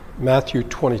Matthew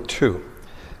 22.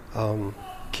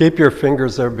 Keep your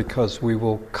fingers there because we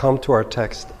will come to our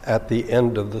text at the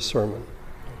end of the sermon.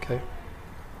 Okay?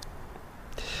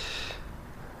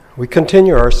 We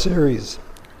continue our series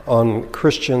on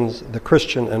Christians, the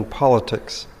Christian and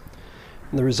politics.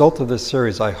 And the result of this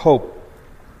series, I hope,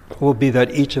 will be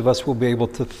that each of us will be able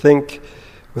to think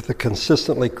with a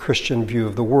consistently Christian view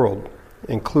of the world,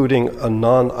 including a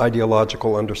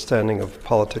non-ideological understanding of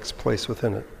politics' place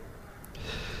within it.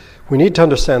 We need to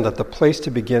understand that the place to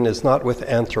begin is not with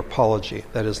anthropology,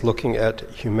 that is, looking at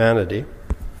humanity,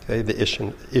 okay, the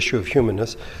issue of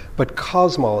humanness, but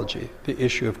cosmology, the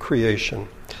issue of creation.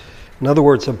 In other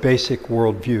words, a basic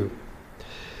worldview.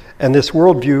 And this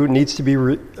worldview needs to be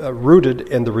rooted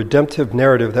in the redemptive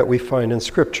narrative that we find in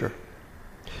Scripture.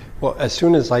 Well, as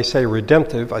soon as I say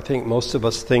redemptive, I think most of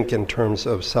us think in terms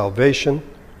of salvation,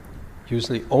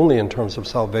 usually only in terms of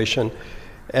salvation,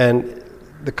 and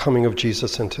the coming of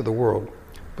Jesus into the world.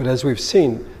 But as we've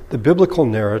seen, the biblical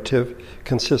narrative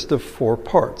consists of 4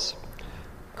 parts: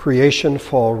 creation,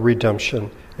 fall, redemption,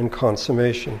 and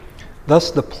consummation. Thus,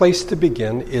 the place to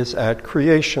begin is at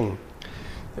creation.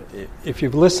 If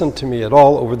you've listened to me at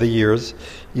all over the years,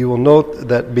 you will note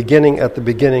that beginning at the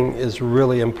beginning is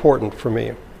really important for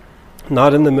me.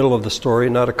 Not in the middle of the story,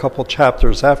 not a couple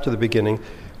chapters after the beginning.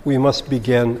 We must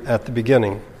begin at the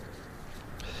beginning.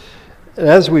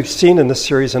 As we've seen in this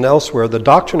series and elsewhere, the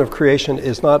doctrine of creation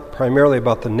is not primarily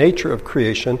about the nature of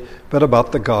creation, but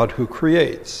about the God who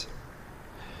creates.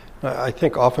 I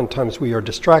think oftentimes we are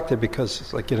distracted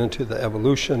because I get into the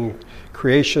evolution,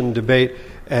 creation debate,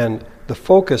 and the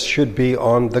focus should be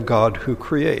on the God who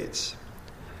creates.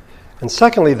 And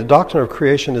secondly, the doctrine of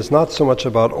creation is not so much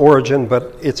about origin,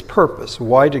 but its purpose.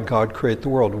 Why did God create the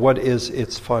world? What is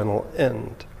its final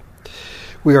end?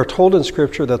 We are told in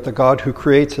Scripture that the God who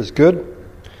creates is good,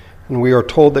 and we are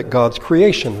told that God's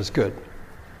creation was good.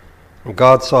 And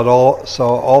God saw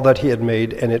all that he had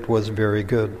made, and it was very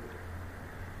good.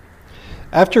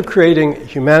 After creating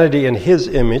humanity in his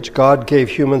image, God gave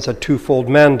humans a twofold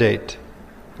mandate.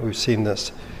 We've seen this.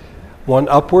 One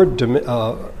upward,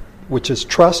 which is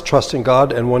trust in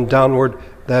God, and one downward,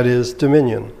 that is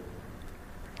dominion.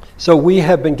 So we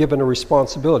have been given a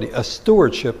responsibility, a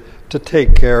stewardship, to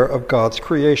take care of God's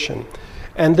creation.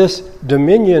 And this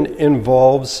dominion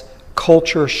involves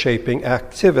culture-shaping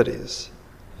activities.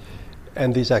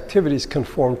 And these activities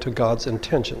conform to God's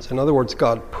intentions. In other words,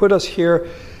 God put us here.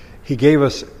 He gave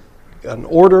us an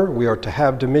order. We are to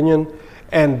have dominion.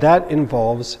 And that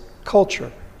involves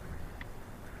culture.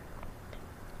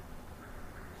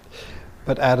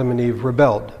 But Adam and Eve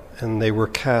rebelled, and they were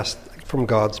cast from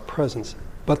God's presence.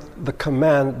 But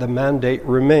the mandate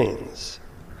remains.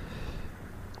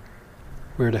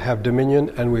 We are to have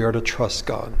dominion, and we are to trust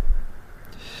God.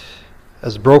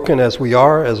 As broken as we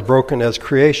are, as broken as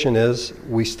creation is,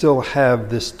 we still have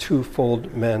this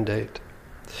twofold mandate.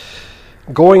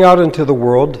 Going out into the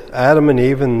world, Adam and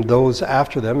Eve and those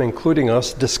after them, including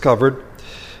us, discovered,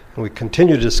 and we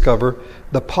continue to discover,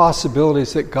 the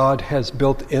possibilities that God has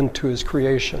built into his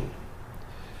creation.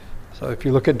 So if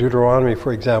you look at Deuteronomy,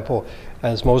 for example,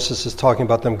 as Moses is talking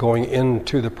about them going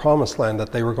into the promised land,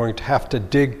 that they were going to have to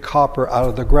dig copper out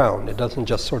of the ground. It doesn't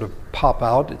just sort of pop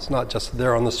out. It's not just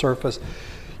there on the surface.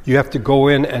 You have to go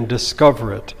in and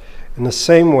discover it. In the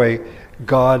same way,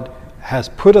 God has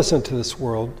put us into this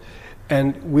world,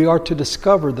 and we are to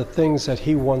discover the things that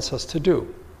he wants us to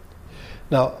do.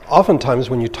 Now, oftentimes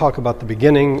when you talk about the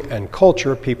beginning and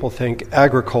culture, people think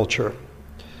agriculture.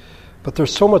 But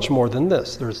there's so much more than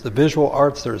this. There's the visual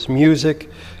arts, there's music,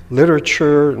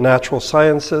 literature, natural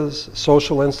sciences,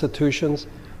 social institutions,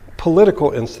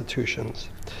 political institutions.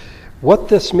 What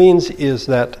this means is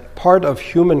that part of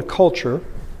human culture,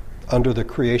 under the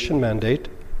creation mandate,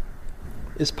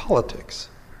 is politics.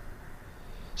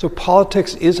 So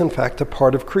politics is in fact a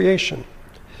part of creation.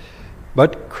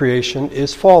 But creation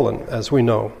is fallen, as we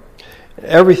know.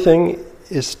 Everything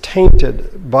is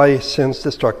tainted by sin's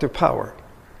destructive power.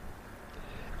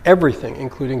 Everything,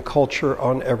 including culture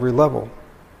on every level.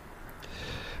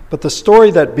 But the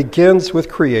story that begins with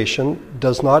creation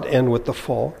does not end with the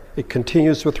fall. It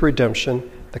continues with redemption,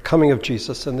 the coming of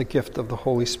Jesus, and the gift of the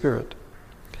Holy Spirit.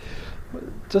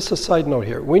 Just a side note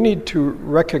here. We need to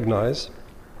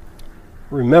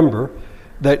remember,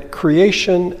 that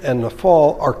creation and the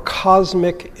fall are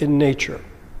cosmic in nature.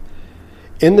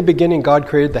 In the beginning, God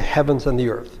created the heavens and the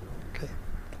earth. Okay?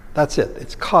 That's it.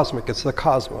 It's cosmic. It's the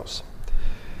cosmos.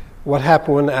 What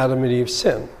happened when Adam and Eve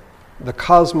sinned? The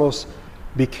cosmos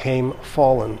became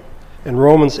fallen. In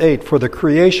Romans 8, for the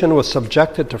creation was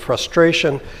subjected to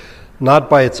frustration, not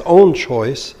by its own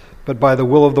choice, but by the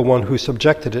will of the one who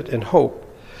subjected it in hope,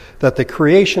 that the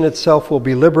creation itself will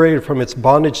be liberated from its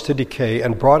bondage to decay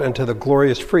and brought into the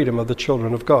glorious freedom of the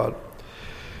children of God.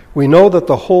 We know that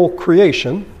the whole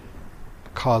creation,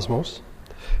 cosmos,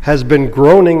 has been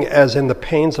groaning as in the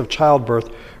pains of childbirth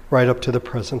right up to the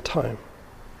present time.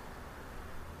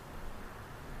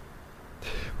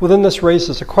 Well, then this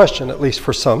raises a question, at least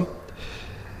for some.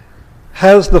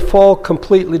 Has the fall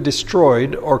completely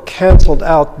destroyed or canceled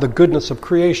out the goodness of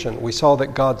creation? We saw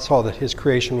that God saw that his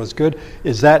creation was good.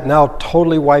 Is that now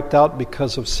totally wiped out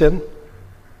because of sin?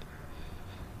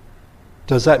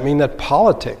 Does that mean that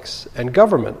politics and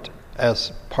government,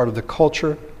 as part of the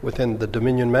culture within the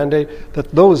Dominion mandate, that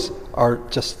those are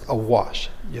just a wash?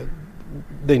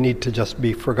 They need to just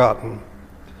be forgotten?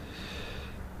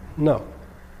 No.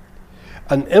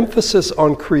 An emphasis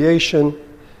on creation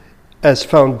as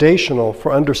foundational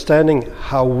for understanding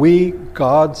how we,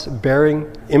 God's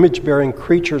image-bearing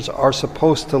creatures, are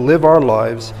supposed to live our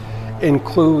lives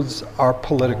includes our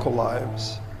political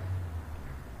lives.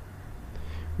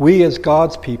 We as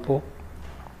God's people,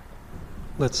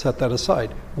 let's set that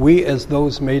aside. We as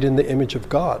those made in the image of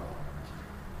God,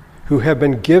 who have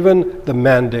been given the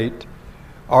mandate,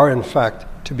 are in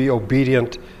fact to be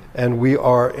obedient, and we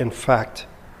are in fact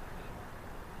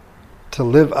to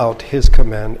live out his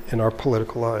command in our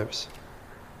political lives.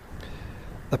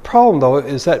 The problem, though,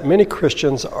 is that many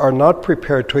Christians are not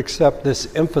prepared to accept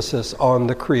this emphasis on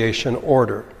the creation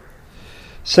order.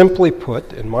 Simply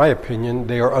put, in my opinion,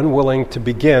 they are unwilling to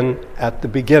begin at the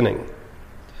beginning.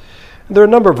 There are a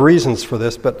number of reasons for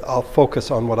this, but I'll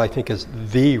focus on what I think is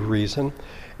the reason,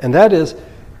 and that is,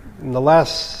 in the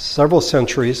last several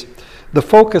centuries, the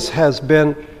focus has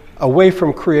been away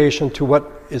from creation to what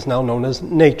is now known as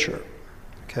nature.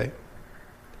 Okay.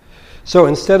 So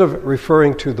instead of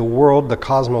referring to the world, the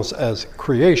cosmos, as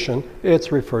creation, it's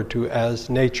referred to as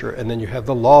nature. And then you have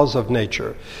the laws of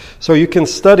nature. So you can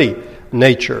study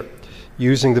nature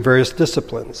using the various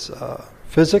disciplines.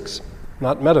 Physics,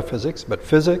 not metaphysics, but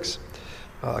physics,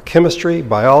 chemistry,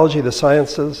 biology, the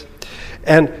sciences.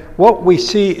 And what we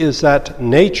see is that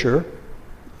nature,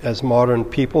 as modern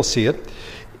people see it,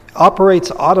 operates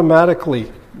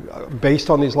automatically based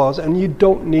on these laws, and you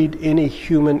don't need any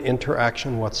human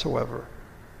interaction whatsoever.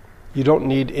 You don't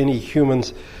need any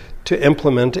humans to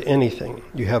implement anything.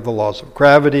 You have the laws of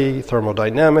gravity,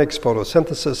 thermodynamics,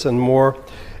 photosynthesis, and more.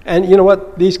 And you know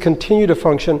what? These continue to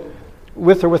function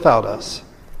with or without us.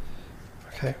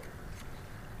 Okay?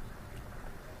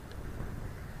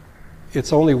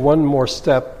 It's only one more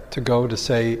step to go to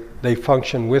say they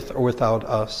function with or without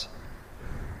us,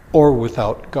 or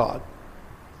without God.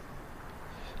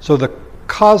 So the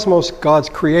cosmos, God's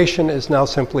creation, is now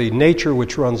simply nature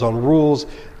which runs on rules,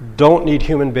 don't need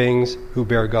human beings who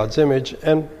bear God's image,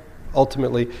 and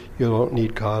ultimately you don't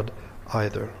need God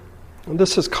either. And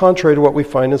this is contrary to what we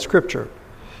find in Scripture.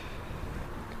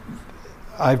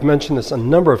 I've mentioned this a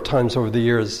number of times over the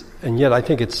years, and yet I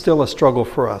think it's still a struggle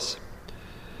for us.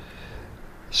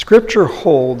 Scripture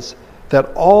holds that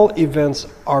all events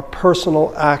are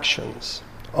personal actions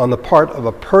on the part of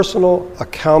a personal,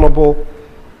 accountable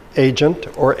agent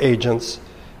or agents,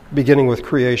 beginning with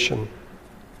creation.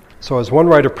 So as one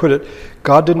writer put it,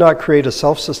 God did not create a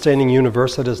self-sustaining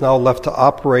universe that is now left to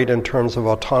operate in terms of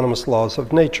autonomous laws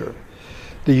of nature.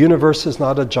 The universe is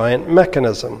not a giant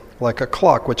mechanism, like a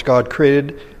clock which God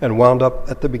created and wound up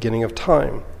at the beginning of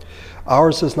time.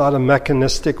 Ours is not a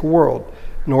mechanistic world,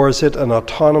 nor is it an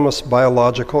autonomous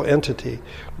biological entity,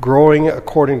 growing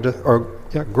according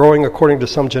to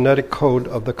some genetic code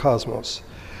of the cosmos.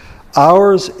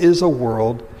 Ours is a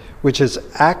world which is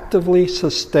actively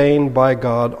sustained by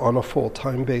God on a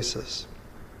full-time basis.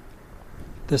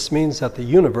 This means that the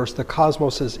universe, the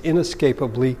cosmos, is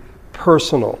inescapably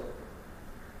personal.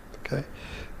 Okay?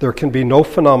 There can be no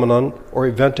phenomenon or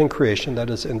event in creation that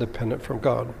is independent from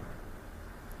God.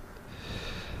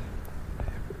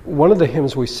 One of the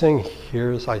hymns we sing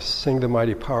here is, "I Sing the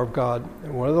Mighty Power of God."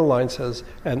 And one of the lines says,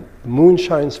 "And the moon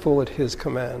shines full at his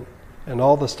command, and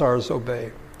all the stars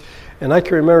obey." And I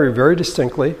can remember very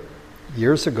distinctly,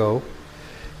 years ago,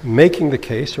 making the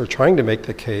case, or trying to make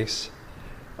the case,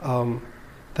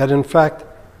 that in fact,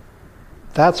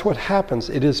 that's what happens.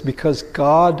 It is because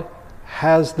God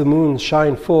has the moon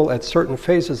shine full at certain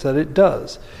phases that it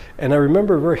does. And I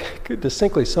remember very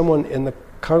distinctly someone in the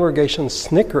congregation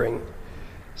snickering.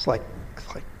 It's like,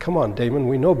 come on, Damon,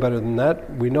 we know better than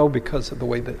that. We know because of the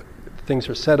way that things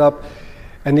are set up.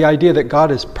 And the idea that God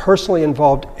is personally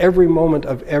involved every moment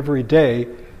of every day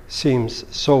seems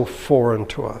so foreign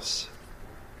to us.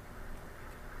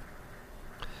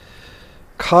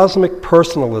 Cosmic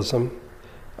personalism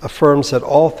affirms that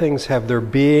all things have their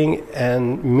being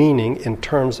and meaning in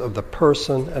terms of the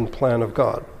person and plan of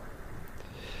God.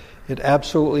 It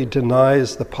absolutely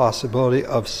denies the possibility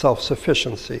of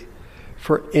self-sufficiency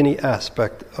for any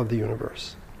aspect of the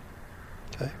universe.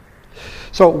 Okay?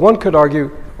 So one could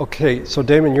argue, okay, so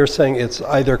Damon, you're saying it's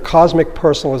either cosmic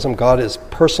personalism, God is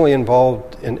personally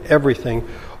involved in everything,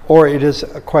 or it is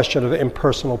a question of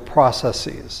impersonal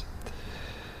processes.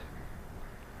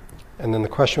 And then the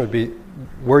question would be,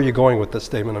 where are you going with this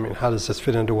statement? I mean, how does this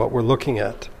fit into what we're looking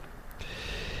at?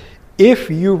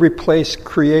 If you replace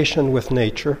creation with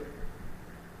nature,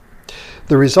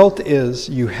 the result is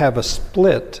you have a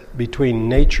split between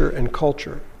nature and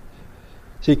culture.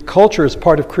 See, culture is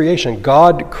part of creation.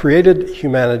 God created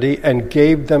humanity and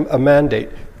gave them a mandate.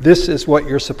 This is what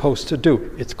you're supposed to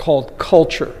do. It's called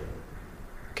culture.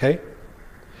 Okay?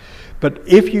 But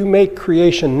if you make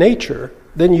creation nature,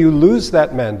 then you lose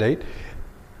that mandate,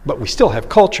 but we still have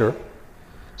culture.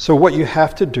 So what you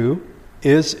have to do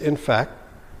is, in fact,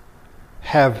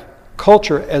 have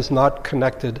culture as not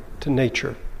connected to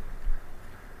nature.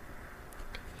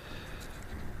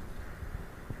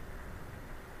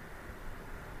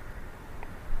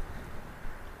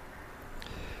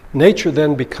 Nature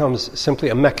then becomes simply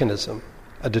a mechanism,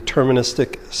 a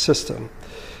deterministic system,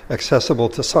 accessible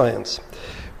to science.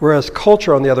 Whereas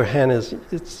culture, on the other hand,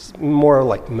 it's more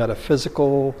like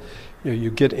metaphysical.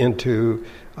 You get into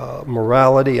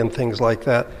morality and things like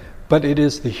that. But it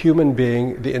is the human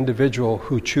being, the individual,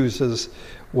 who chooses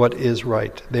what is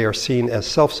right. They are seen as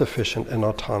self-sufficient and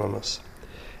autonomous.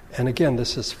 And again,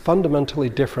 this is fundamentally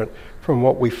different from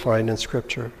what we find in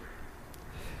Scripture.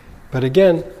 But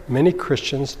again, many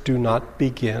Christians do not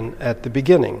begin at the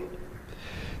beginning.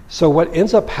 So what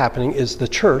ends up happening is the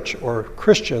church, or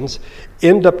Christians,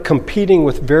 end up competing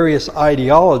with various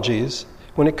ideologies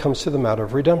when it comes to the matter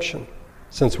of redemption.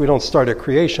 Since we don't start at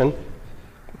creation,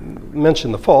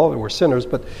 mention the fall, we're sinners,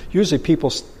 but usually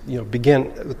people begin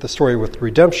with the story with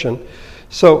redemption.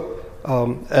 So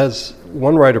as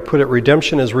one writer put it,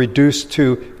 redemption is reduced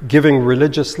to giving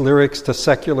religious lyrics to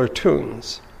secular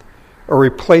tunes, or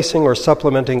replacing or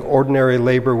supplementing ordinary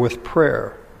labor with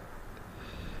prayer.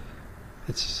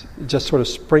 It's just sort of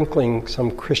sprinkling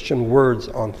some Christian words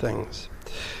on things.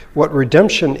 What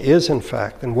redemption is, in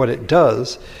fact, and what it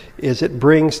does, is it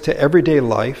brings to everyday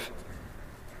life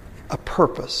a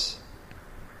purpose.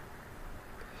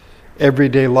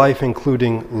 Everyday life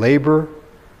including labor,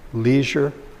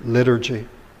 leisure, liturgy.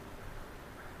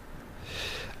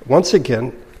 Once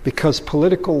again, because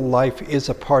political life is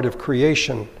a part of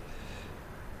creation,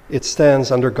 it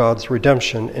stands under God's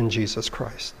redemption in Jesus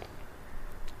Christ.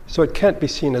 So it can't be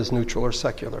seen as neutral or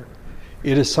secular.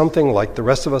 It is something like the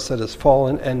rest of us that has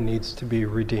fallen and needs to be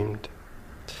redeemed.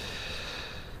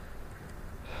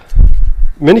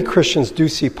 Many Christians do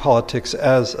see politics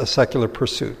as a secular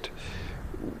pursuit,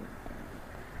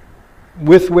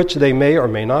 with which they may or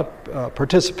may not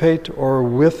participate, or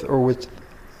with or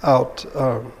without,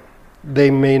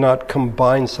 they may not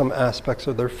combine some aspects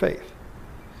of their faith.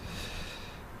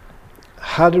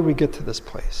 How did we get to this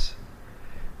place?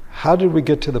 How did we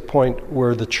get to the point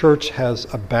where the church has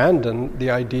abandoned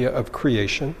the idea of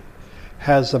creation,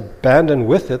 has abandoned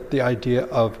with it the idea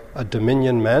of a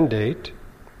dominion mandate?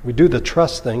 We do the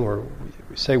trust thing, or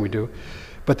we say we do,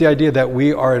 but the idea that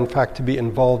we are in fact to be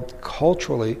involved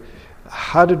culturally.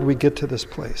 How did we get to this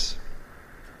place?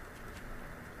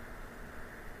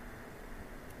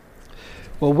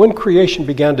 Well, when creation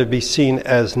began to be seen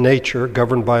as nature,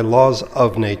 governed by laws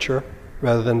of nature,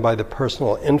 rather than by the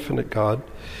personal infinite God,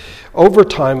 over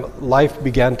time, life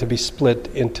began to be split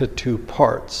into two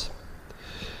parts.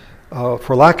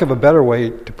 For lack of a better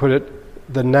way to put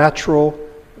it, the natural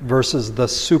versus the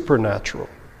supernatural.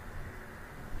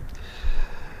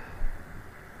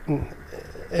 In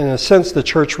a sense, the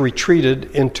church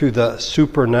retreated into the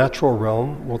supernatural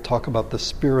realm. We'll talk about the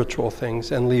spiritual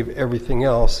things and leave everything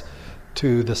else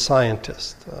to the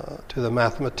scientists, to the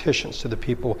mathematicians, to the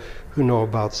people who know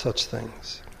about such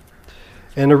things.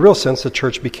 In a real sense, the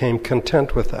church became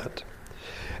content with that.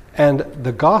 And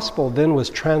the gospel then was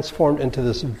transformed into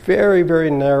this very,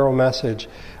 very narrow message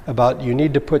about you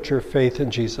need to put your faith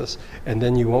in Jesus, and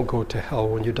then you won't go to hell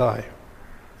when you die.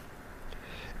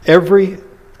 Every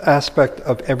aspect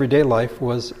of everyday life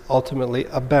was ultimately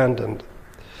abandoned.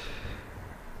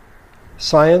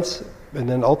 Science, and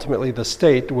then ultimately the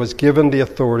state, was given the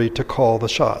authority to call the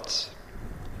shots.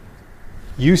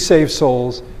 You save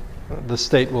souls, the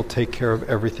state will take care of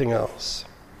everything else.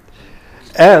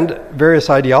 And various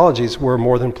ideologies were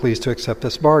more than pleased to accept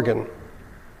this bargain.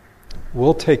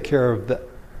 We'll take care of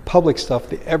public stuff,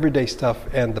 the everyday stuff,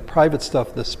 and the private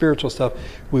stuff, the spiritual stuff,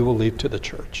 we will leave to the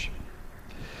church.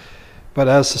 But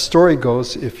as the story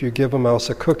goes, if you give a mouse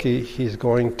a cookie, he's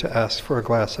going to ask for a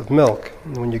glass of milk.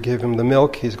 And when you give him the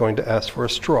milk, he's going to ask for a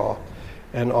straw.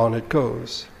 And on it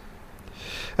goes.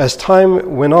 As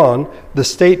time went on, the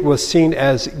state was seen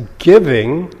as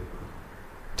giving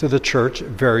to the church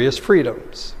various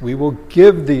freedoms. We will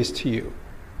give these to you.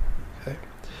 Okay?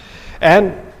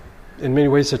 And in many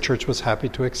ways, the church was happy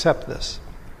to accept this.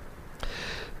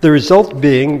 The result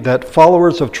being that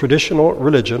followers of traditional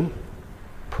religion,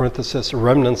 parenthesis,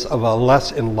 remnants of a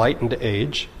less enlightened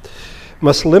age,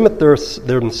 must limit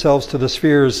themselves to the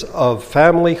spheres of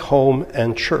family, home,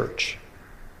 and church.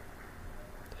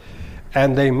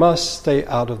 And they must stay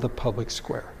out of the public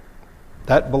square.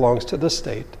 That belongs to the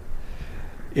state.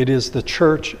 It is the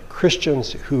church,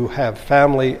 Christians who have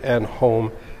family and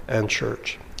home and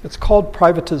church. It's called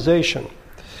privatization.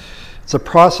 It's a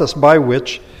process by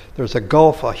which there's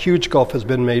a huge gulf has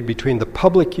been made between the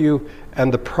public you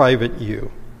and the private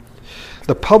you.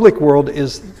 The public world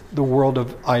is the world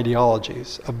of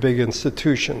ideologies, of big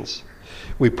institutions.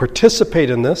 We participate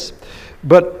in this,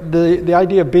 but the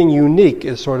idea of being unique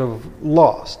is sort of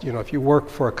lost. You know, if you work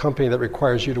for a company that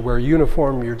requires you to wear a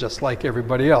uniform, you're just like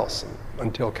everybody else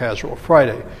until Casual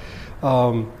Friday.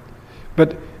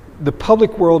 But the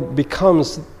public world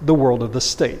becomes the world of the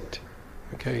state,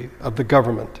 okay, of the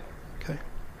government. Okay.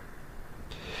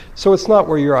 So it's not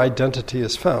where your identity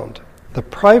is found. The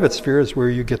private sphere is where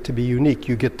you get to be unique.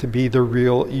 You get to be the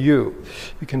real you.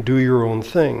 You can do your own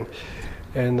thing.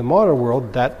 And in the modern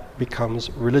world, that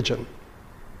becomes religion.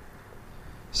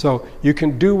 So you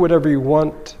can do whatever you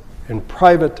want in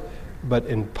private, but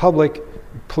in public,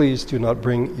 please do not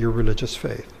bring your religious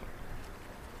faith.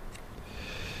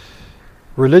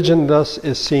 Religion, thus,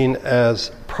 is seen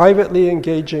as privately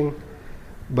engaging,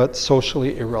 but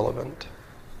socially irrelevant.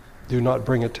 Do not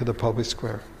bring it to the public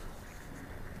square.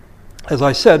 As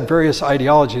I said, various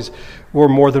ideologies were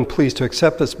more than pleased to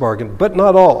accept this bargain, but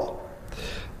not all.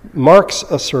 Marx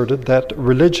asserted that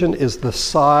religion is the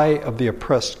sigh of the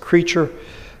oppressed creature,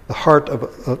 the heart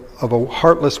of a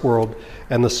heartless world,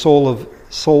 and the soul of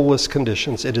soulless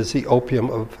conditions. It is the opium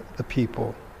of the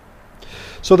people.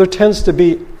 So there tends to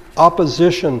be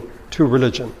opposition to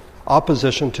religion,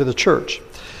 opposition to the church.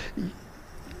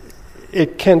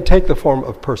 It can take the form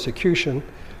of persecution,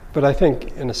 but I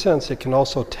think, in a sense, it can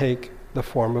also take the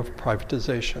form of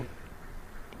privatization.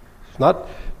 Not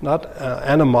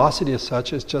animosity as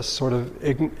such, it's just sort of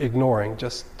ignoring.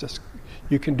 Just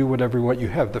you can do whatever you want. You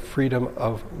have the freedom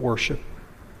of worship.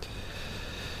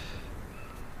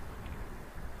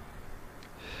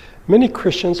 Many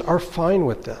Christians are fine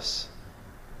with this.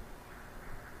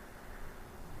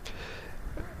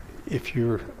 If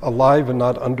you're alive and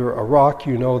not under a rock,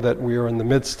 you know that we are in the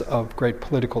midst of great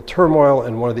political turmoil,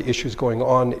 and one of the issues going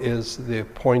on is the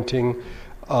appointing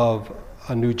of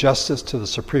a new justice to the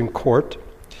Supreme Court.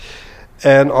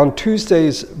 And on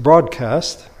Tuesday's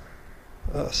broadcast,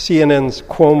 CNN's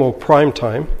Cuomo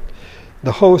Primetime,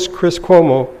 the host, Chris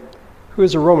Cuomo, who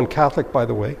is a Roman Catholic, by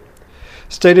the way,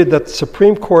 stated that the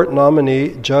Supreme Court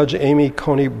nominee, Judge Amy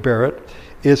Coney Barrett,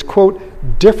 is, quote,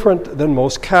 different than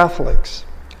most Catholics.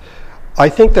 I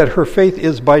think that her faith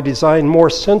is by design more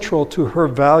central to her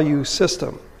value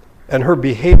system and her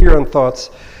behavior and thoughts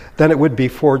than it would be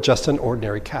for just an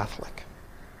ordinary Catholic.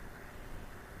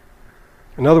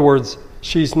 In other words,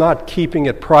 she's not keeping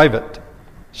it private.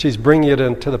 She's bringing it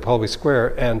into the public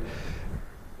square. And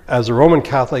as a Roman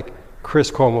Catholic,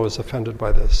 Chris Cuomo is offended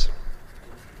by this.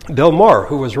 Del Mar,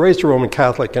 who was raised a Roman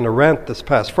Catholic, in a rant this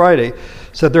past Friday,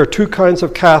 said there are two kinds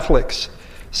of Catholics,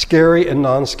 scary and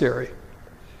non-scary.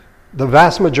 The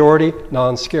vast majority,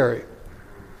 non-scary.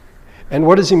 And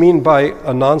what does he mean by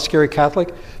a non-scary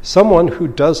Catholic? Someone who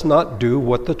does not do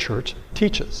what the church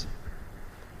teaches.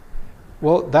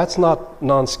 Well, that's not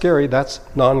non-scary, that's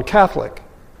non-Catholic.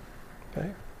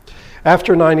 Okay?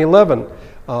 After 9/11,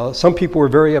 some people were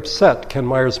very upset, Ken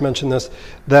Myers mentioned this,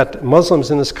 that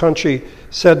Muslims in this country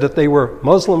said that they were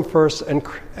Muslim first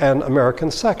and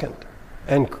American second.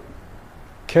 And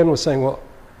Ken was saying, well,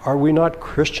 are we not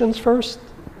Christians first?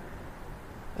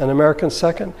 And American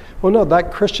second? Well, no,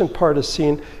 that Christian part is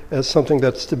seen as something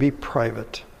that's to be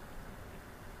private.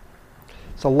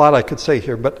 There's a lot I could say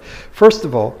here, but first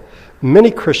of all, many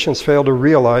Christians fail to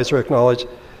realize or acknowledge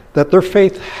that their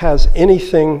faith has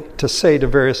anything to say to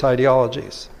various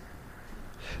ideologies.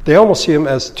 They almost see them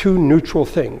as two neutral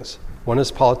things. One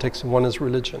is politics and one is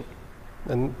religion.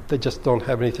 And they just don't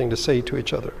have anything to say to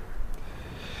each other.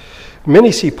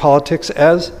 Many see politics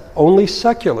as only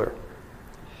secular.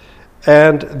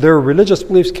 And their religious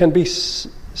beliefs can be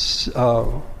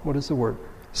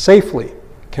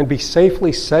can be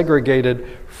safely segregated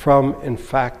from, in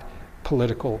fact,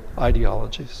 political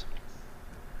ideologies.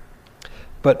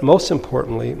 But most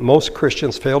importantly, most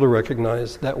Christians fail to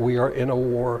recognize that we are in a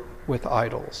war with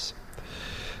idols,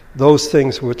 those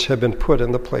things which have been put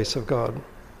in the place of God.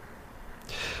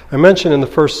 I mentioned in the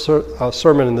first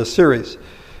sermon in this series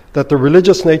that the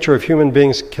religious nature of human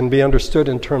beings can be understood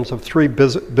in terms of three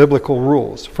biblical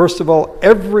rules. First of all,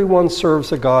 everyone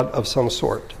serves a God of some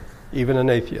sort, even an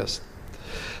atheist.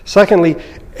 Secondly,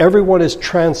 everyone is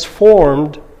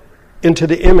transformed into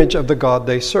the image of the God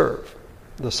they serve.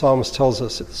 The psalmist tells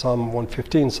us, it's Psalm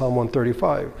 115, Psalm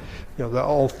 135,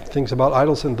 all things about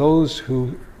idols, and those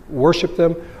who worship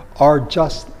them are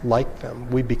just like them.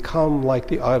 We become like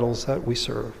the idols that we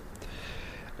serve.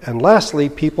 And lastly,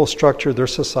 people structure their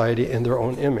society in their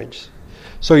own image.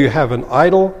 So you have an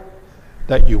idol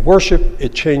that you worship,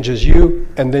 it changes you,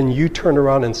 and then you turn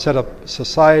around and set up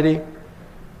society.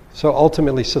 So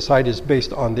ultimately, society is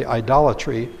based on the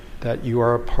idolatry that you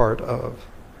are a part of.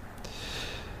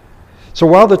 So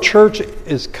while the church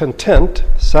is content,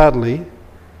 sadly,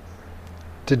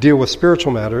 to deal with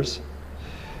spiritual matters,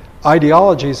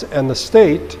 ideologies and the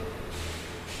state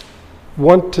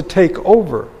want to take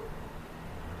over.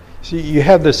 See, you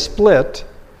have this split,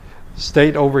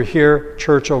 state over here,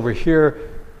 church over here.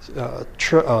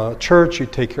 Church, you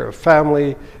take care of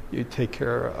family, you take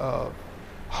care of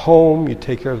home, you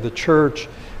take care of the church,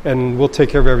 and we'll take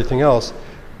care of everything else.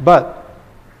 But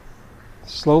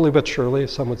slowly but surely,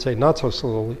 some would say not so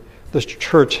slowly, the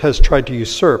church has tried to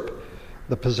usurp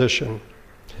the position.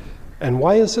 And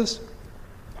why is this?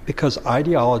 Because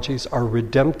ideologies are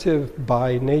redemptive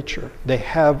by nature. They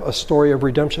have a story of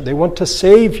redemption. They want to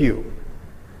save you.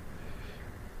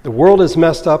 The world is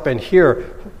messed up, and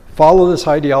here, follow this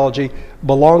ideology,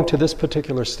 belong to this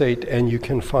particular state, and you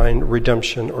can find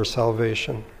redemption or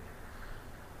salvation.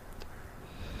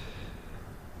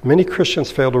 Many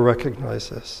Christians fail to recognize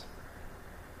this.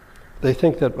 They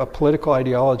think that a political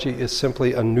ideology is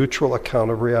simply a neutral account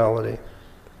of reality.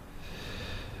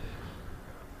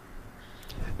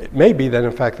 It may be that,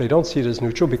 in fact, they don't see it as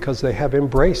neutral because they have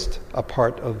embraced a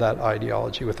part of that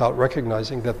ideology without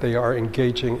recognizing that they are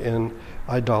engaging in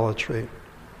idolatry.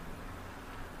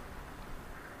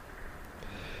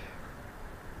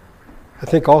 I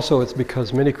think also it's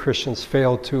because many Christians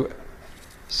fail to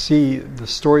see the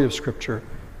story of Scripture: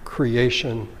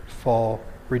 creation, fall,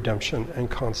 redemption, and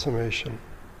consummation.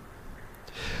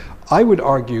 I would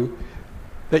argue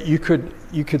that you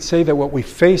could say that what we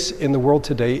face in the world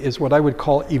today is what I would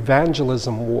call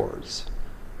evangelism wars.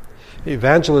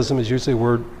 Evangelism is usually a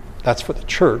word that's for the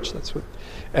church.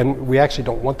 And we actually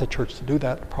don't want the church to do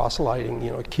that.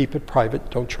 Proselyting, keep it private.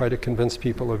 Don't try to convince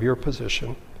people of your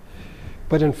position.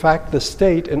 But in fact, the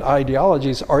state and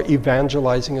ideologies are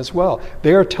evangelizing as well.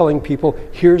 They are telling people,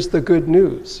 here's the good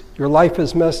news. Your life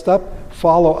is messed up.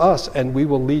 Follow us, and we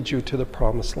will lead you to the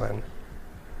promised land.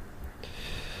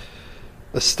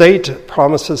 The state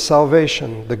promises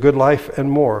salvation, the good life, and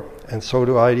more, and so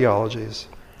do ideologies.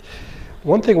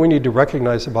 One thing we need to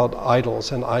recognize about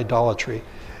idols and idolatry: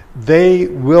 they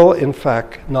will, in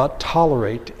fact, not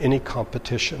tolerate any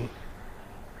competition.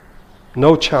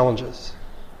 No challenges.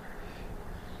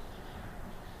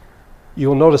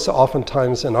 You'll notice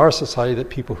oftentimes in our society that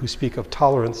people who speak of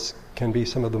tolerance can be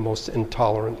some of the most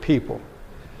intolerant people.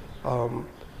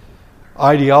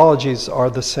 Ideologies are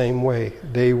the same way.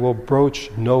 They will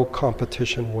broach no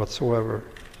competition whatsoever.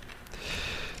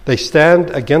 They stand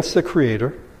against the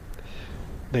Creator.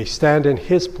 They stand in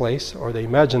His place, or they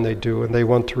imagine they do, and they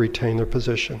want to retain their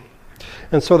position.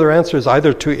 And so their answer is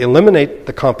either to eliminate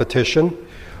the competition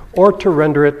or to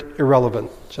render it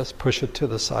irrelevant. Just push it to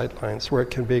the sidelines where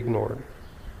it can be ignored.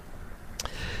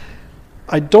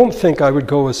 I don't think I would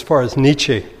go as far as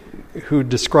Nietzsche, who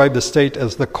described the state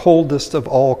as the coldest of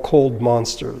all cold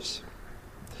monsters.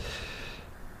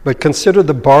 But consider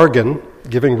the bargain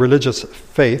giving religious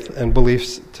faith and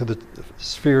beliefs to the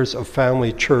spheres of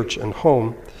family, church, and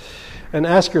home, and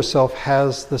ask yourself,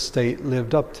 has the state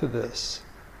lived up to this?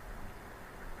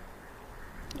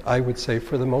 I would say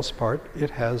for the most part,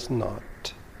 it has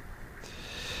not.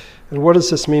 And what does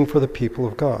this mean for the people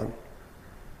of God?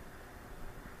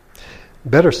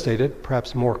 Better stated,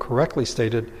 perhaps more correctly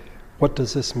stated, what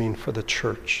does this mean for the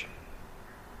church?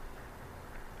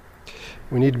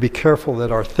 We need to be careful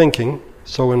that our thinking,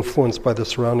 so influenced by the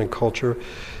surrounding culture,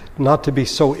 not to be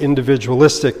so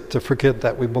individualistic to forget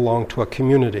that we belong to a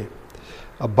community,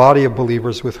 a body of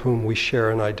believers with whom we share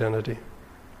an identity.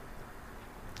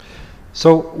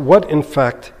 So what, in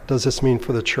fact, does this mean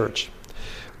for the church?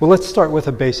 Well, let's start with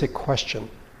a basic question.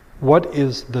 What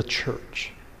is the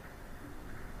church?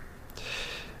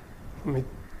 Let me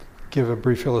give a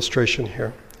brief illustration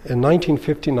here. In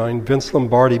 1959, Vince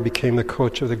Lombardi became the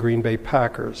coach of the Green Bay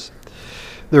Packers.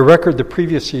 Their record the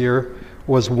previous year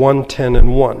was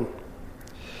 1-10-1,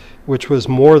 which was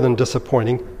more than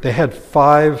disappointing. They had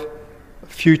 5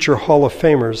 future Hall of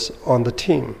Famers on the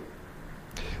team.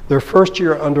 Their first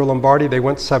year under Lombardi, they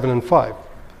went 7-5,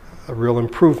 a real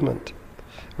improvement.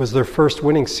 It was their first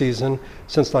winning season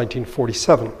since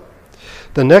 1947.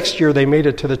 The next year, they made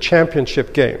it to the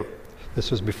championship game. This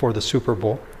was before the Super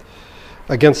Bowl,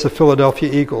 against the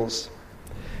Philadelphia Eagles.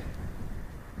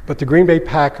 But the Green Bay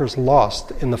Packers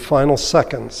lost in the final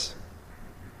seconds,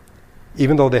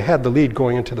 even though they had the lead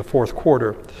going into the fourth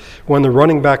quarter, when the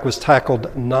running back was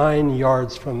tackled 9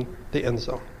 yards from the end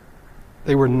zone.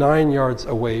 They were 9 yards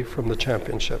away from the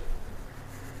championship.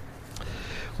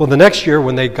 Well, the next year,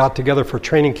 when they got together for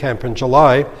training camp in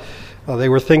July, they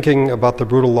were thinking about the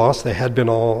brutal loss. They had been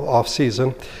all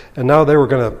off-season, and now they were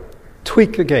going to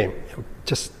tweak the game,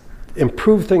 just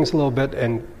improve things a little bit,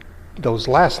 and those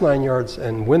last 9 yards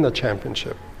and win the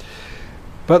championship.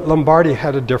 But Lombardi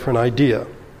had a different idea.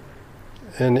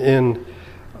 And in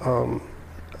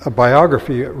a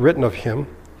biography written of him,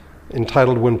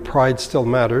 entitled When Pride Still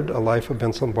Mattered, A Life of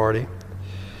Vince Lombardi,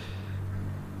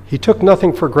 he took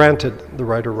nothing for granted, the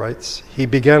writer writes. He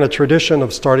began a tradition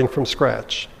of starting from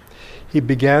scratch. He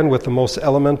began with the most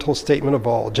elemental statement of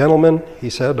all. Gentlemen, he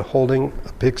said, holding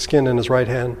a pigskin in his right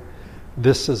hand,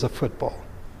 this is a football.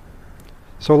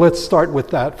 So let's start with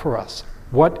that for us.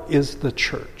 What is the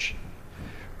church?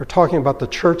 We're talking about the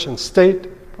church and state.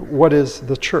 What is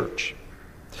the church?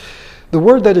 The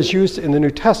word that is used in the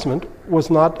New Testament was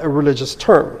not a religious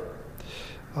term.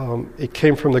 It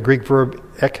came from the Greek verb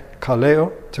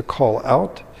ekkaleo, to call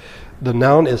out. The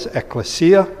noun is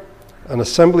ekklesia, an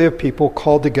assembly of people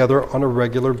called together on a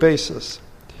regular basis.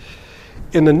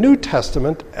 In the New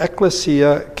Testament,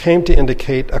 ekklesia came to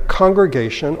indicate a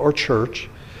congregation or church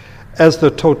as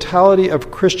the totality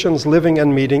of Christians living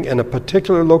and meeting in a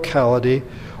particular locality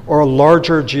or a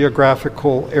larger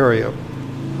geographical area,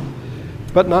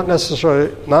 but not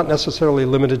necessarily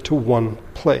limited to one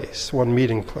place, one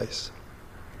meeting place.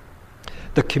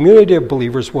 The community of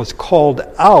believers was called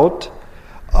out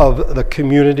of the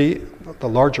community, the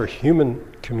larger human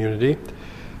community,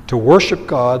 to worship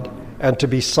God and to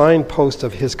be signposts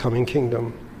of his coming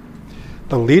kingdom.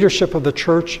 The leadership of the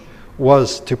church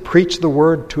was to preach the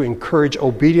word, to encourage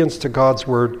obedience to God's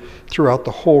word throughout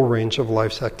the whole range of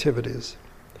life's activities.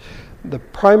 The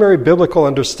primary biblical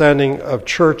understanding of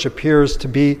church appears to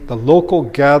be the local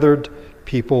gathered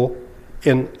people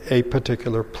in a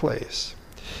particular place.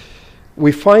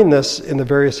 We find this in the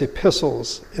various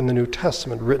epistles in the New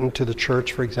Testament written to the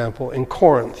church, for example, in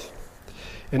Corinth,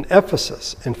 in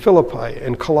Ephesus, in Philippi,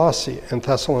 in Colossae, and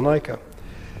Thessalonica.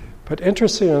 But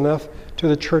interestingly enough, to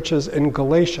the churches in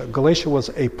Galatia. Galatia was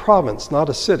a province, not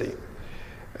a city.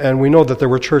 And we know that there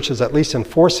were churches at least in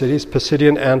 4 cities: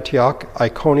 Pisidian, Antioch,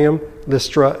 Iconium,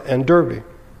 Lystra, and Derbe.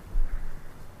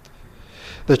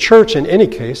 The church, in any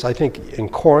case, I think in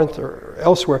Corinth or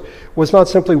elsewhere, was not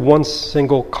simply one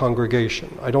single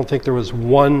congregation. I don't think there was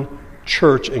one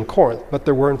church in Corinth, but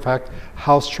there were, in fact,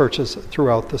 house churches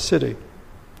throughout the city.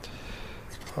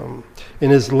 In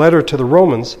his letter to the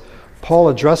Romans, Paul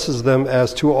addresses them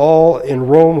as to all in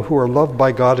Rome who are loved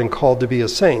by God and called to be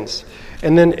his saints.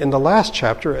 And then in the last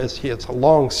chapter, it's a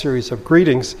long series of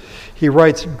greetings, he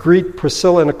writes, "Greet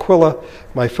Priscilla and Aquila,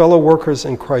 my fellow workers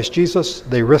in Christ Jesus.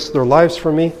 They risked their lives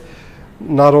for me.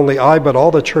 Not only I, but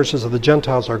all the churches of the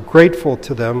Gentiles are grateful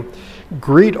to them.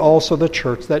 Greet also the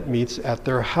church that meets at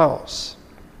their house."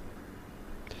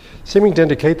 Seeming to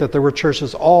indicate that there were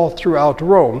churches all throughout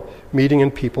Rome meeting in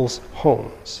people's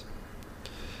homes.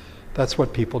 That's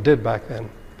what people did back then.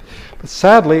 But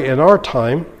sadly, in our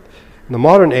time, in the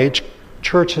modern age,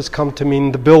 church has come to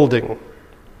mean the building.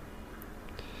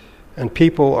 And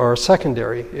people are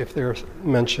secondary if they're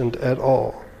mentioned at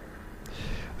all.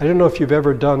 I don't know if you've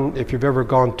ever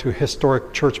gone to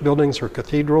historic church buildings or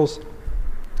cathedrals.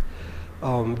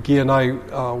 Guy and I,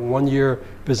 one year,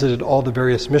 visited all the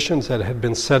various missions that had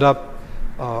been set up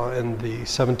in the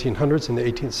 1700s, in the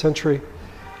 18th century.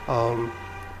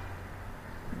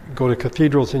 Go to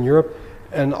cathedrals in Europe,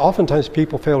 and oftentimes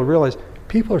people fail to realize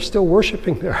people are still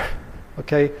worshiping there.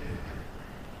 Okay?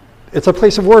 It's a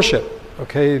place of worship.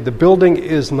 Okay? The building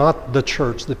is not the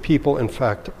church. The people, in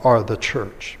fact, are the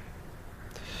church.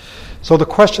 So the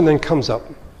question then comes up,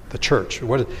 the church.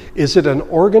 Is it an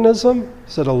organism?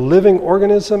 Is it a living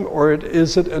organism? Or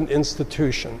is it an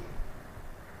institution?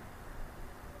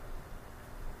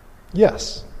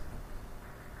 Yes.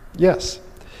 Yes.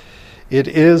 It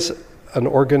is an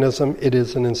organism. It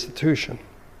is an institution.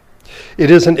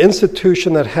 It is an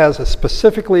institution that has a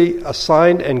specifically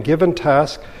assigned and given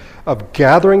task of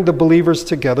gathering the believers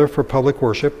together for public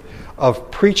worship,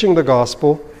 of preaching the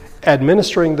gospel,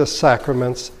 administering the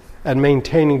sacraments, and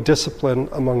maintaining discipline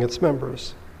among its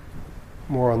members.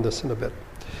 More on this in a bit.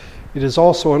 It is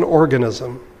also an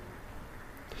organism.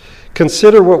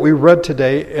 Consider what we read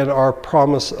today in our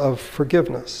promise of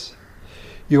forgiveness.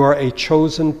 You are a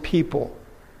chosen people,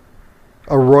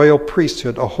 a royal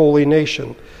priesthood, a holy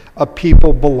nation, a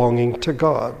people belonging to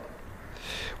God.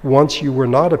 Once you were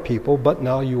not a people, but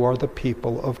now you are the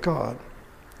people of God.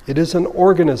 It is an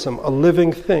organism, a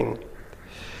living thing.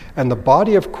 And the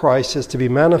body of Christ is to be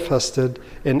manifested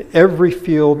in every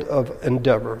field of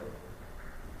endeavor: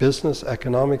 business,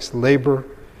 economics, labor,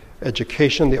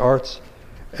 education, the arts,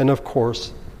 and of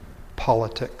course,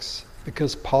 politics.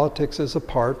 Because politics is a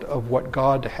part of what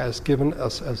God has given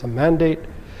us as a mandate.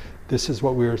 This is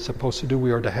what we are supposed to do.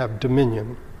 We are to have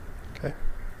dominion. Okay?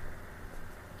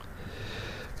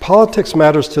 Politics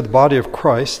matters to the body of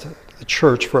Christ, the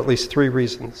church, for at least three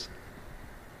reasons.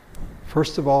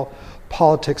 First of all,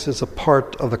 politics is a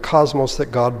part of the cosmos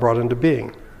that God brought into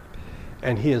being,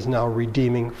 and he is now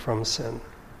redeeming from sin.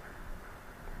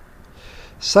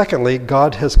 Secondly,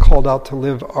 God has called us to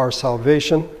live out our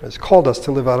salvation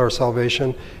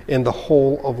in the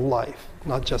whole of life,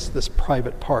 not just this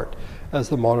private part, as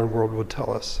the modern world would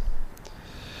tell us.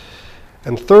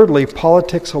 And thirdly,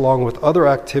 politics, along with other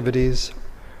activities,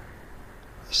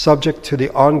 subject to the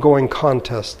ongoing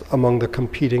contest among the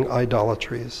competing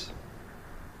idolatries.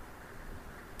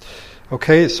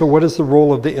 Okay, so what is the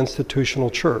role of the institutional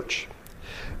church?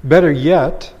 Better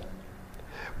yet,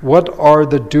 what are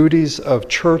the duties of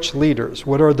church leaders?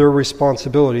 What are their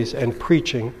responsibilities in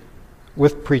preaching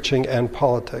and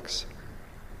politics?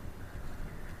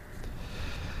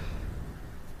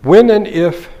 When and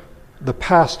if the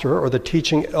pastor or the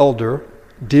teaching elder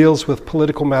deals with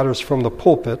political matters from the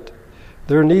pulpit,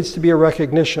 there needs to be a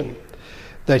recognition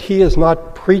that he is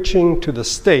not preaching to the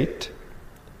state,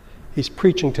 he's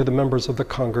preaching to the members of the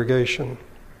congregation.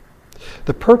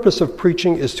 The purpose of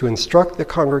preaching is to instruct the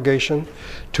congregation,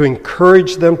 to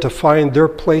encourage them to find their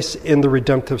place in the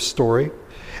redemptive story,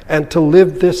 and to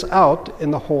live this out in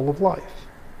the whole of life.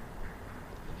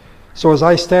 So as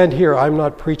I stand here, I'm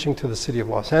not preaching to the city of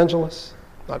Los Angeles,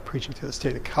 not preaching to the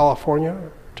state of California,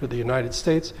 to the United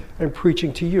States. I'm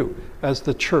preaching to you as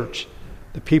the church,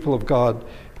 the people of God,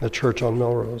 the church on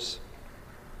Melrose.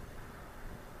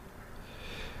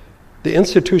 The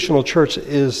institutional church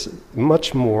is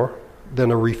much more than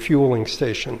a refueling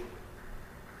station.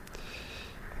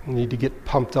 You need to get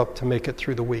pumped up to make it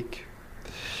through the week.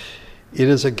 It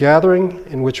is a gathering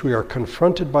in which we are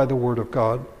confronted by the Word of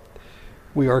God.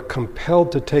 We are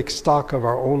compelled to take stock of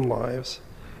our own lives.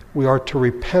 We are to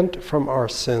repent from our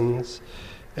sins,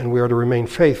 and we are to remain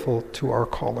faithful to our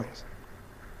callings.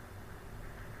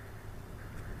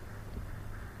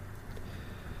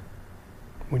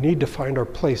 We need to find our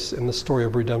place in the story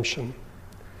of redemption.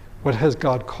 What has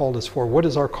God called us for? What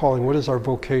is our calling? What is our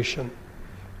vocation?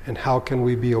 And how can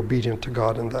we be obedient to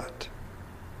God in that?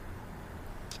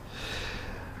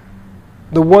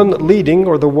 The one leading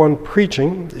or the one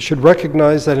preaching should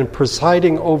recognize that in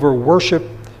presiding over worship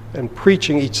and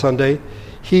preaching each Sunday,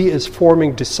 he is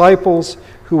forming disciples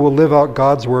who will live out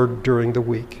God's word during the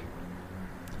week.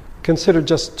 Consider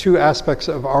just two aspects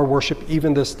of our worship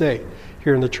even this day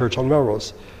here in the church on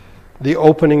Melrose. The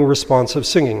opening responsive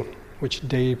singing, which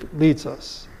Dave leads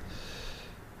us.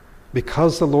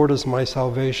 Because the Lord is my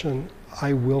salvation,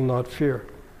 I will not fear.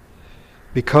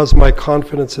 Because my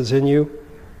confidence is in you,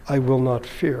 I will not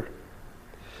fear.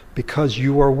 Because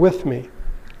you are with me,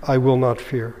 I will not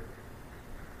fear.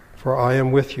 For I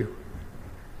am with you.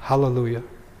 Hallelujah,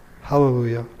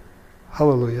 hallelujah,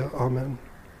 hallelujah, amen.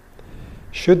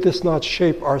 Should this not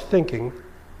shape our thinking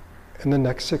in the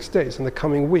next 6 days, in the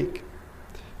coming week,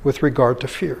 with regard to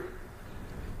fear?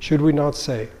 Should we not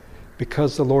say,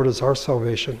 because the Lord is our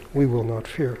salvation, we will not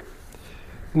fear?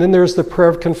 And then there's the prayer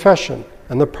of confession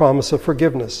and the promise of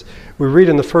forgiveness. We read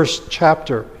in the first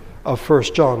chapter of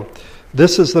 1 John,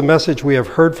 "This is the message we have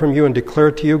heard from you and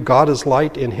declared to you. God is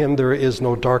light, in him there is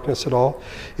no darkness at all.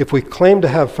 If we claim to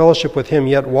have fellowship with him,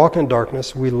 yet walk in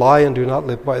darkness, we lie and do not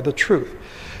live by the truth.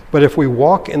 But if we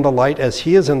walk in the light as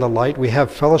he is in the light, we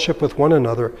have fellowship with one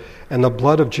another, and the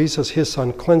blood of Jesus, his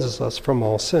Son, cleanses us from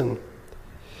all sin.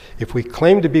 If we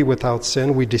claim to be without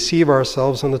sin, we deceive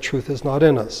ourselves and the truth is not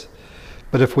in us.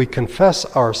 But if we confess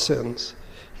our sins,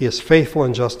 he is faithful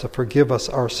and just to forgive us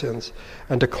our sins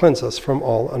and to cleanse us from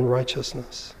all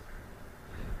unrighteousness."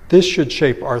 This should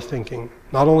shape our thinking,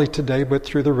 not only today, but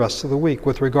through the rest of the week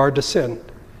with regard to sin.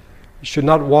 We should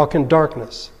not walk in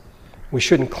darkness. We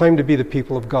shouldn't claim to be the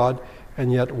people of God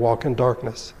and yet walk in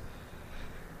darkness.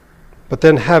 But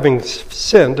then having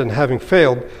sinned and having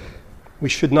failed, we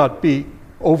should not be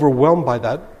overwhelmed by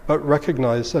that, but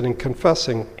recognize that in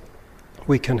confessing,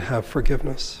 we can have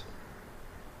forgiveness.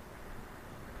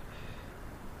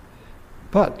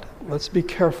 But let's be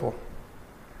careful.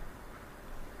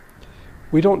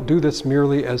 We don't do this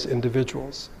merely as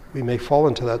individuals. We may fall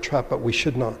into that trap, but we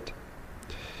should not.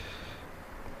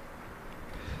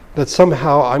 That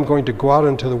somehow I'm going to go out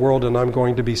into the world and I'm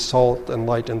going to be salt and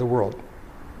light in the world.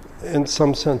 In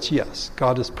some sense, yes.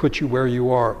 God has put you where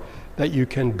you are, that you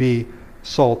can be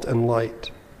salt and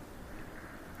light.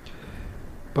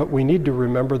 But we need to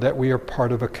remember that we are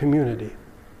part of a community,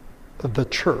 of the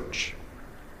church.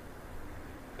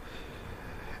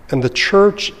 And the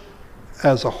church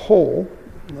as a whole,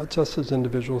 not just as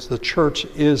individuals, the church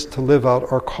is to live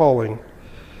out our calling,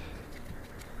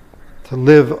 to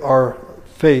live our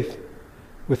faith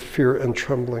with fear and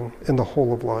trembling in the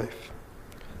whole of life.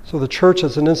 So the church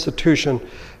as an institution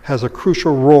has a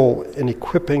crucial role in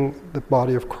equipping the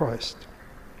body of Christ.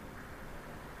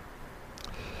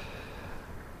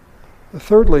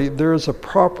 Thirdly, there is a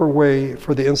proper way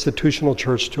for the institutional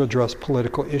church to address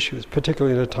political issues,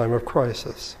 particularly in a time of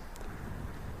crisis.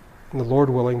 And the Lord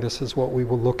willing, this is what we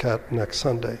will look at next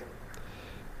Sunday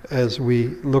as we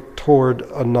look toward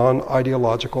a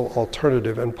non-ideological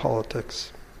alternative in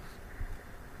politics.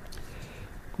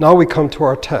 Now we come to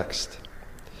our text.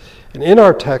 And in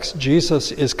our text,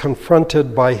 Jesus is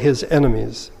confronted by his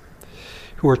enemies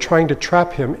who are trying to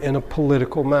trap him in a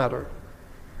political matter.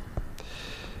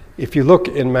 If you look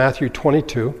in Matthew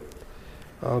 22,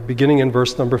 beginning in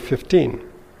verse number 15.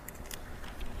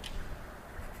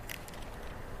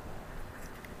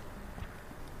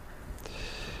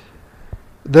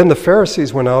 Then the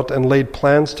Pharisees went out and laid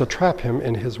plans to trap him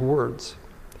in his words.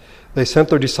 They sent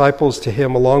their disciples to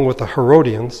him along with the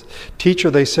Herodians. Teacher,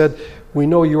 they said, we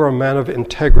know you are a man of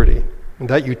integrity, and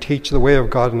that you teach the way of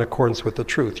God in accordance with the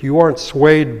truth. You aren't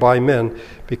swayed by men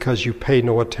because you pay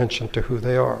no attention to who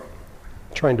they are.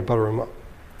 Trying to butter him up.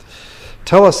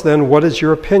 Tell us then, what is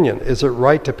your opinion? Is it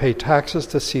right to pay taxes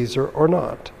to Caesar or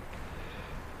not?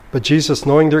 But Jesus,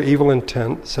 knowing their evil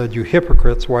intent, said, you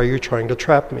hypocrites, why are you trying to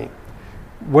trap me?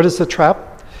 What is the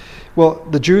trap? Well,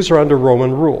 the Jews are under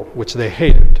Roman rule, which they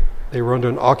hated. They were under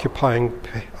an occupying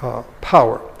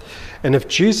power. And if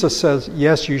Jesus says,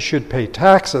 yes, you should pay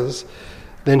taxes,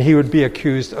 then he would be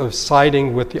accused of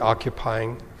siding with the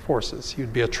occupying forces. He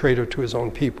would be a traitor to his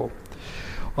own people.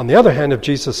 On the other hand, if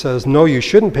Jesus says, no, you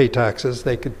shouldn't pay taxes,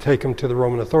 they could take him to the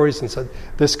Roman authorities and said,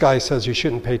 this guy says you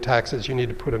shouldn't pay taxes, you need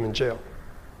to put him in jail.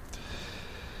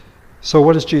 So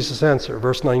what does Jesus answer?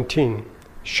 Verse 19,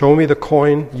 show me the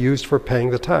coin used for paying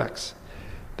the tax.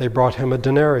 They brought him a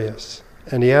denarius,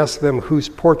 and he asked them, whose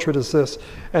portrait is this,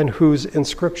 and whose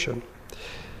inscription?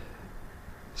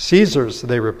 Caesar's,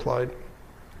 they replied.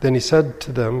 Then he said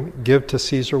to them, give to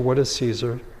Caesar what is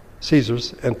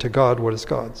Caesar's, and to God what is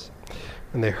God's.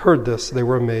 When they heard this, they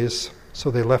were amazed,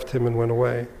 so they left him and went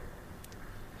away.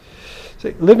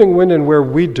 See, living when and where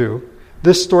we do,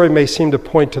 this story may seem to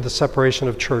point to the separation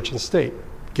of church and state.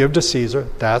 Give to Caesar,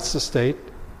 that's the state,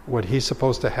 what he's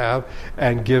supposed to have,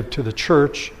 and give to the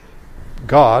church,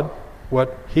 God,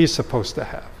 what he's supposed to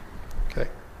have. Okay.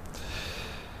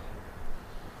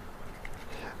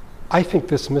 I think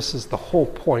this misses the whole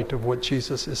point of what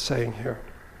Jesus is saying here.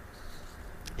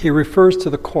 He refers to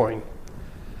the coin.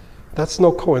 That's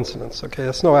no coincidence, okay?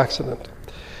 That's no accident.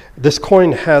 This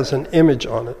coin has an image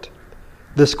on it.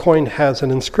 This coin has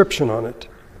an inscription on it.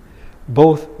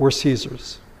 Both were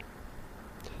Caesar's.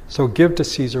 So give to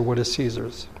Caesar what is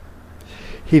Caesar's.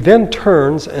 He then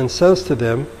turns and says to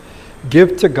them,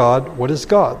 give to God what is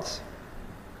God's.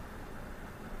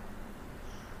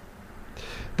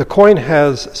 The coin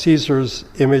has Caesar's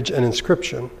image and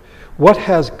inscription. What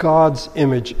has God's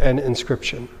image and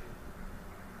inscription?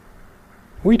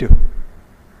 We do.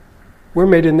 We're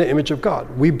made in the image of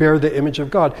God. We bear the image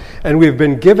of God. And we've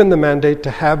been given the mandate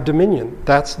to have dominion.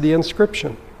 That's the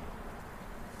inscription.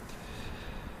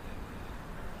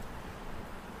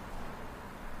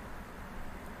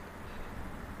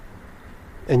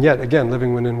 And yet, again,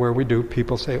 living when and where we do,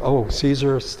 people say, oh,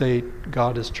 Caesar, state,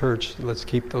 God is church. Let's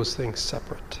keep those things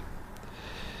separate.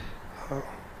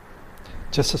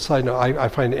 Just a side note, I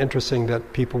find it interesting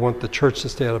that people want the church to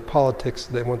stay out of politics,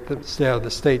 they want them to stay out of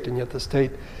the state, and yet the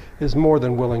state is more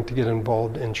than willing to get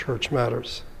involved in church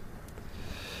matters.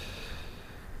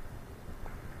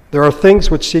 There are things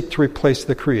which seek to replace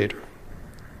the Creator,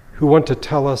 who want to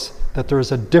tell us that there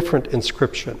is a different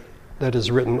inscription that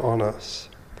is written on us.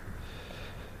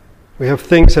 We have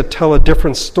things that tell a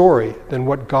different story than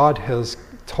what God has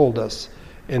told us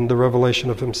in the revelation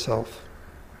of himself.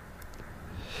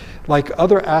 Like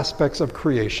other aspects of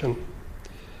creation,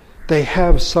 they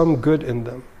have some good in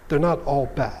them. They're not all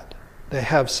bad. They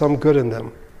have some good in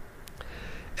them.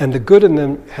 And the good in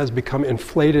them has become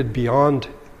inflated beyond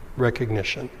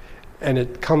recognition. And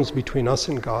it comes between us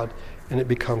and God, and it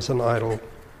becomes an idol.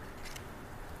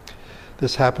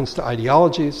 This happens to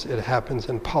ideologies, it happens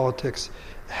in politics,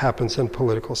 it happens in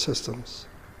political systems.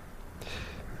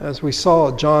 As we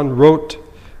saw, John wrote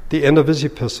the end of his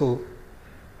epistle,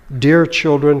 "Dear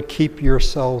children, keep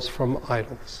yourselves from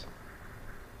idols."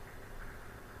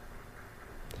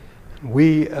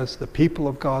 We, as the people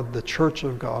of God, the church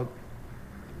of God,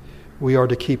 we are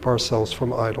to keep ourselves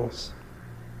from idols.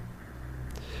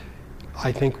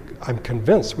 I'm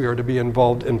convinced we are to be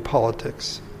involved in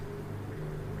politics.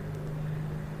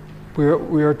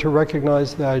 We are to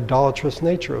recognize the idolatrous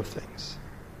nature of things.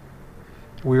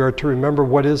 We are to remember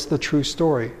what is the true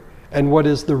story and what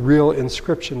is the real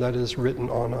inscription that is written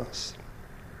on us.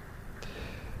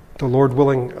 The Lord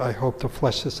willing, I hope to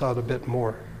flesh this out a bit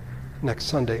more next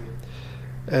Sunday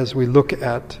as we look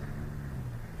at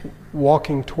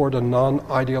walking toward a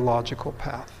non-ideological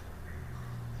path.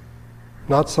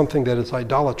 Not something that is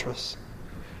idolatrous,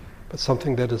 but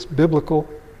something that is biblical,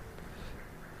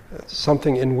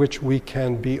 something in which we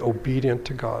can be obedient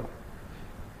to God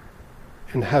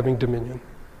and having dominion.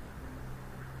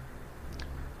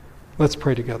 Let's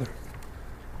pray together.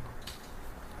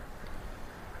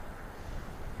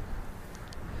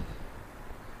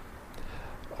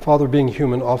 Father, being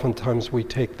human, oftentimes we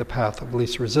take the path of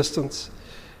least resistance.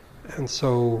 And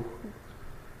so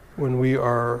when we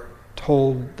are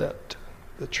told that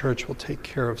the church will take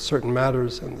care of certain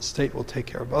matters and the state will take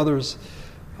care of others,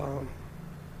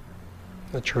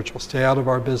 the church will stay out of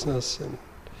our business and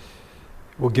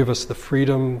will give us the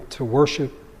freedom to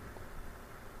worship,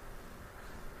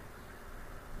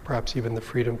 perhaps even the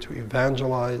freedom to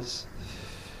evangelize,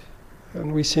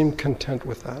 and we seem content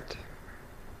with that.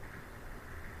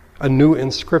 A new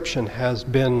inscription has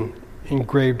been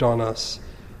engraved on us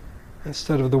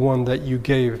instead of the one that you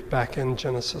gave back in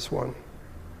Genesis 1.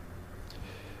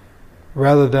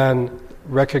 Rather than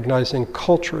recognizing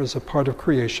culture as a part of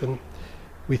creation,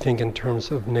 we think in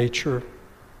terms of nature,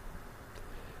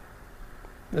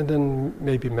 and then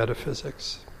maybe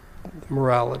metaphysics,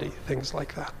 morality, things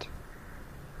like that.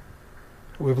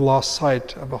 We've lost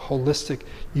sight of a holistic,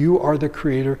 you are the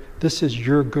creator, this is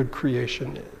your good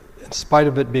creation. In spite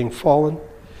of it being fallen,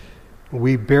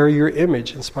 we bear your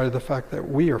image in spite of the fact that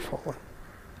we are fallen.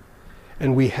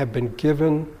 And we have been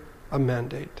given a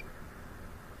mandate.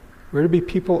 We're to be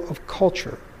people of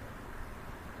culture,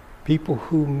 people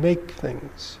who make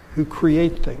things, who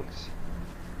create things.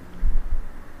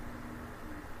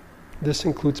 This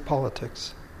includes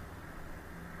politics.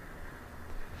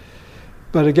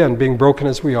 But again, being broken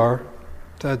as we are,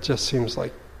 that just seems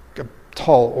like a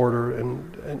tall order,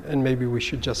 and maybe we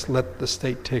should just let the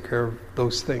state take care of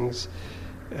those things,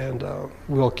 and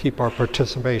we'll keep our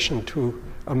participation to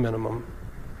a minimum.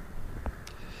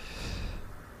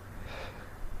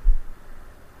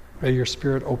 May your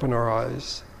Spirit open our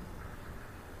eyes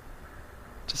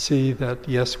to see that,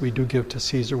 yes, we do give to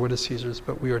Caesar what is Caesar's,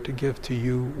 but we are to give to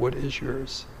you what is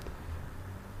yours.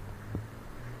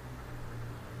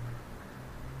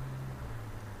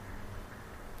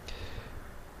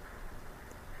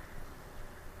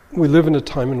 We live in a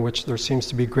time in which there seems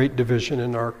to be great division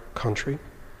in our country.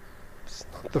 It's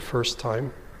not the first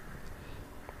time.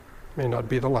 It may not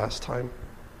be the last time.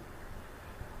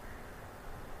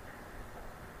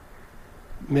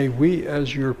 May we,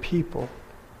 as your people,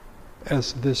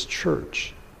 as this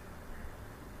church,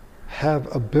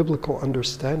 have a biblical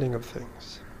understanding of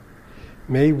things.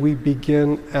 May we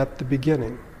begin at the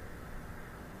beginning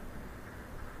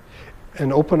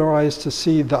and open our eyes to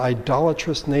see the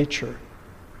idolatrous nature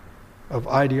of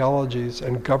ideologies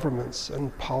and governments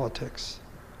and politics.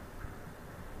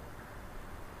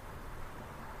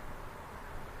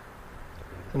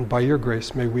 And by your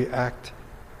grace, may we act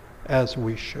as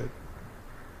we should.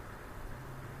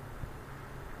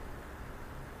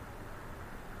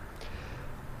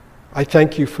 I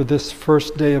thank you for this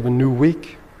first day of a new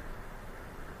week,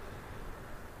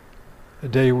 a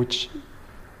day which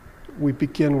we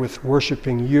begin with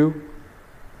worshiping you,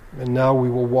 and now we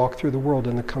will walk through the world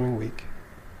in the coming week.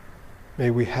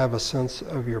 May we have a sense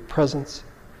of your presence.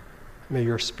 May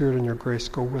your Spirit and your grace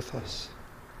go with us.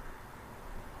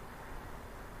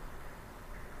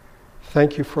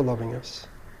 Thank you for loving us.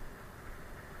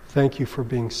 Thank you for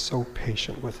being so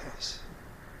patient with us.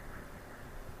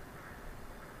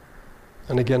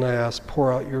 And again I ask,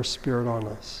 pour out your Spirit on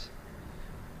us,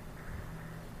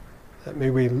 that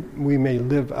we may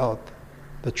live out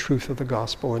the truth of the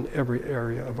gospel in every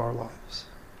area of our lives.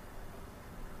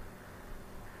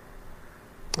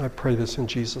 I pray this in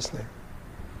Jesus' name.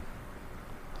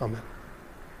 Amen.